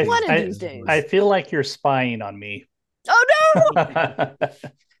 One of these days. I feel like you're spying on me. Oh no,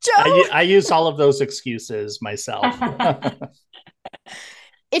 Joe! I use all of those excuses myself.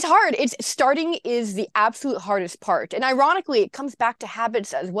 It's hard. Starting is the absolute hardest part. And ironically, it comes back to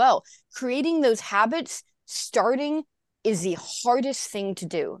habits as well. Creating those habits, starting is the hardest thing to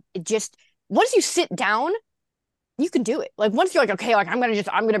do. Once you sit down, you can do it. Like, once you're like, okay, like, I'm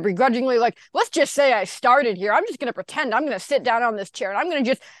gonna begrudgingly, like, let's just say I started here. I'm just gonna pretend I'm gonna sit down on this chair and I'm gonna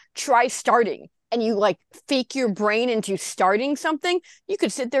just try starting. And you like fake your brain into starting something. You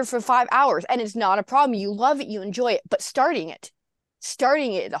could sit there for 5 hours and it's not a problem. You love it, you enjoy it, but starting it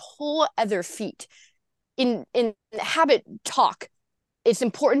is a whole other feat. In habit talk, it's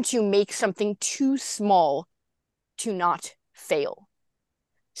important to make something too small to not fail.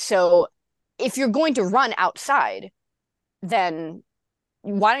 So if you're going to run outside, then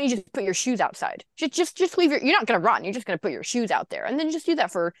why don't you just put your shoes outside? Just leave you're not going to run. You're just going to put your shoes out there, and then just do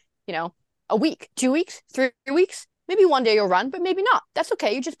that for, a week, 2 weeks, 3 weeks. Maybe one day you'll run, but maybe not. That's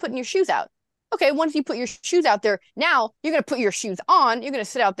okay. You're just putting your shoes out. Okay, once you put your shoes out there, now you're going to put your shoes on, you're going to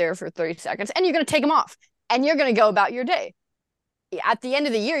sit out there for 30 seconds, and you're going to take them off, and you're going to go about your day. At the end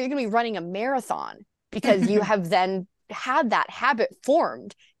of the year, you're going to be running a marathon because you have then had that habit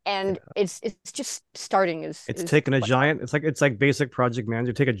formed, and it's just starting is taking a giant, it's like basic project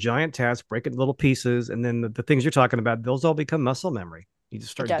manager. Take a giant task, break it into little pieces, and then the things you're talking about, those all become muscle memory. You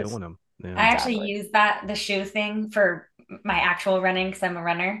just start doing them. Yeah. I actually use the shoe thing for my actual running because I'm a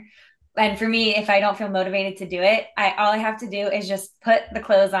runner. And for me, if I don't feel motivated to do it, all I have to do is just put the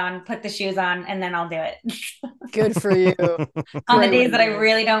clothes on, put the shoes on, and then I'll do it. Good for you. On the days that I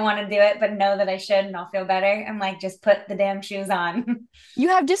really don't want to do it, but know that I should and I'll feel better, I'm like, just put the damn shoes on. You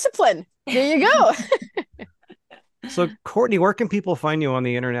have discipline. There you go. So, Courtney, where can people find you on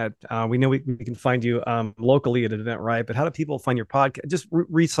the internet? We know we can find you locally at Eventbrite, but how do people find your podcast? Just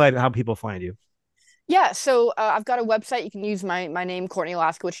recite how people find you. Yeah, so I've got a website. You can use my name,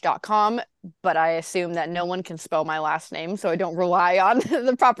 CourtneyLaschkewitsch.com, but I assume that no one can spell my last name, so I don't rely on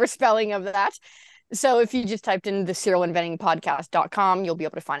the proper spelling of that. So if you just typed in the serialinventingpodcast.com, you'll be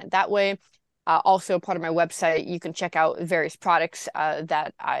able to find it that way. Also, part of my website, you can check out various products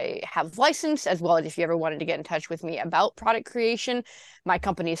that I have licensed, as well as if you ever wanted to get in touch with me about product creation. My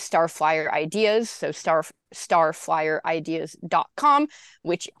company is Starflyer Ideas, so starflyerideas.com,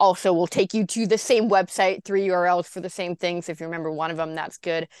 which also will take you to the same website, 3 URLs for the same things. If you remember one of them, that's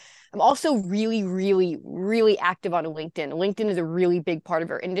good. I'm also really, really, really active on LinkedIn. LinkedIn is a really big part of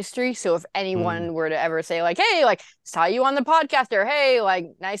our industry. So if anyone were to ever say like, hey, like, saw you on the podcast, or hey, like,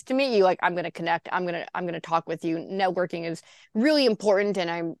 nice to meet you, like, I'm going to connect. I'm going to talk with you. Networking is really important.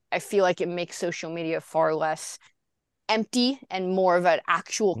 And I feel like it makes social media far less empty and more of an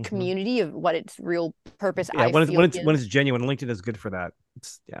actual community of what its real purpose. Yeah, when it's genuine, LinkedIn is good for that.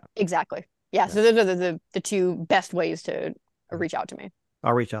 Exactly. Yeah. So those are the two best ways to reach out to me.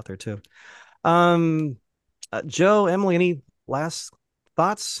 I'll reach out there too. Um, Joe, Emily, any last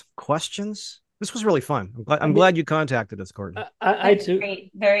thoughts, questions? This was really fun. I'm glad you contacted us, Courtney. I do.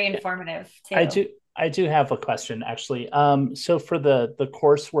 Great. Very informative too. I do have a question actually. So for the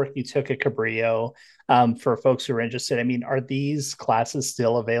coursework you took at Cabrillo, for folks who are interested, I mean, are these classes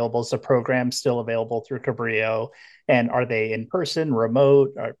still available? Is the program still available through Cabrillo? And are they in person,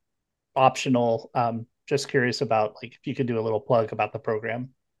 remote, or optional? Just curious about like if you could do a little plug about the program.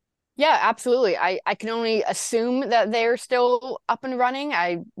 Yeah, absolutely. I can only assume that they're still up and running.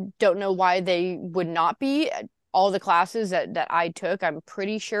 I don't know why they would not be. All the classes that I took, I'm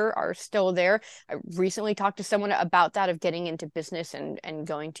pretty sure are still there. I recently talked to someone about that, of getting into business and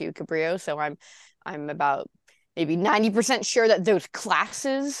going to Cabrillo. So I'm about maybe 90% sure that those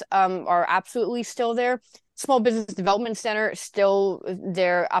classes are absolutely still there. Small Business Development Center still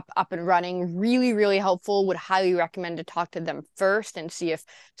there, up and running. Really, really helpful. Would highly recommend to talk to them first and see if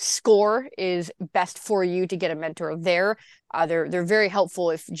SCORE is best for you to get a mentor there. They're very helpful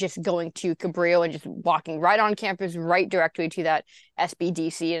if just going to Cabrillo and just walking right on campus, right directly to that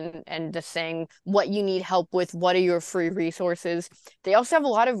SBDC, and just saying what you need help with, what are your free resources. They also have a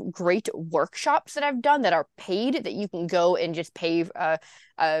lot of great workshops that I've done that are paid, that you can go and just pay a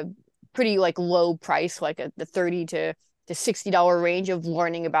pretty like low price, like the $30 to $60 range, of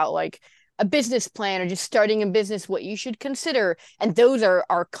learning about like a business plan or just starting a business, what you should consider. And those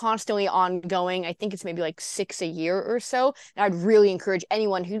are constantly ongoing. I think it's maybe like 6 a year or so. And I'd really encourage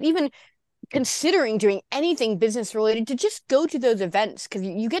anyone who's even considering doing anything business related to just go to those events, because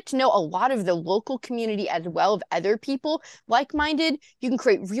you get to know a lot of the local community as well, of other people like-minded. You can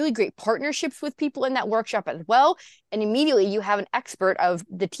create really great partnerships with people in that workshop as well, and immediately you have an expert of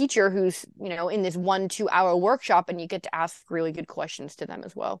the teacher who's, in this 1-2 hour workshop, and you get to ask really good questions to them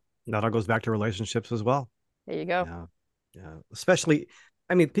as well. That all goes back to relationships as well. There you go. Yeah. Especially,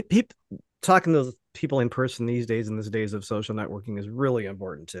 I mean, people talking to people in person these days, in these days of social networking, is really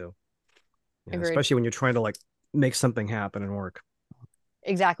important too. Yeah, especially when you're trying to like make something happen and work.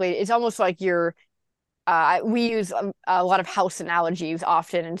 Exactly. It's almost like we use a lot of house analogies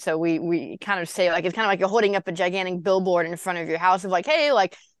often. And so we kind of say, like, it's kind of like you're holding up a gigantic billboard in front of your house of like, hey,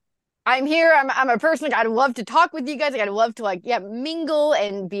 like, I'm here. I'm a person. Like, I'd love to talk with you guys. Like, I'd love to mingle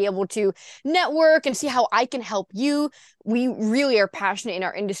and be able to network and see how I can help you. We really are passionate in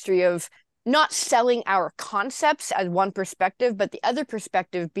our industry of not selling our concepts as one perspective, but the other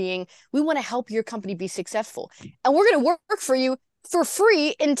perspective being, we want to help your company be successful. And we're going to work for you for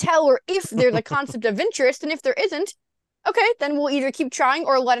free until or if there's a concept of interest. And if there isn't, okay, then we'll either keep trying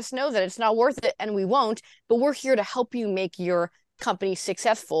or let us know that it's not worth it, and we won't. But we're here to help you make your company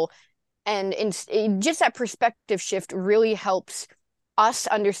successful. And just that perspective shift really helps us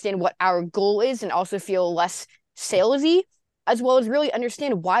understand what our goal is, and also feel less salesy, as well as really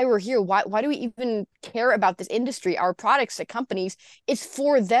understand why we're here. Why do we even care about this industry, our products, the companies? It's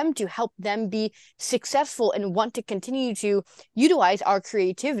for them, to help them be successful and want to continue to utilize our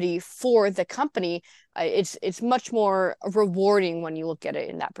creativity for the company. It's much more rewarding when you look at it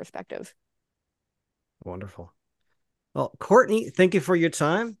in that perspective. Wonderful. Well, Courtney, thank you for your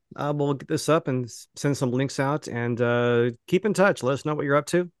time. We'll get this up and send some links out, and keep in touch. Let us know what you're up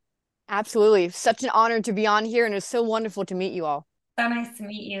to. Absolutely. Such an honor to be on here, and it's so wonderful to meet you all. So nice to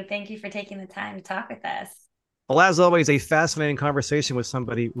meet you. Thank you for taking the time to talk with us. Well, as always, a fascinating conversation with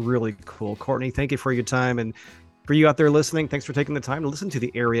somebody really cool. Courtney, thank you for your time. And for you out there listening, thanks for taking the time to listen to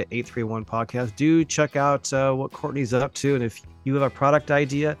the Area 831 podcast. Do check out what Courtney's up to. And if you have a product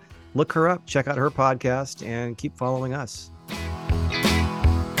idea, look her up, check out her podcast, and keep following us.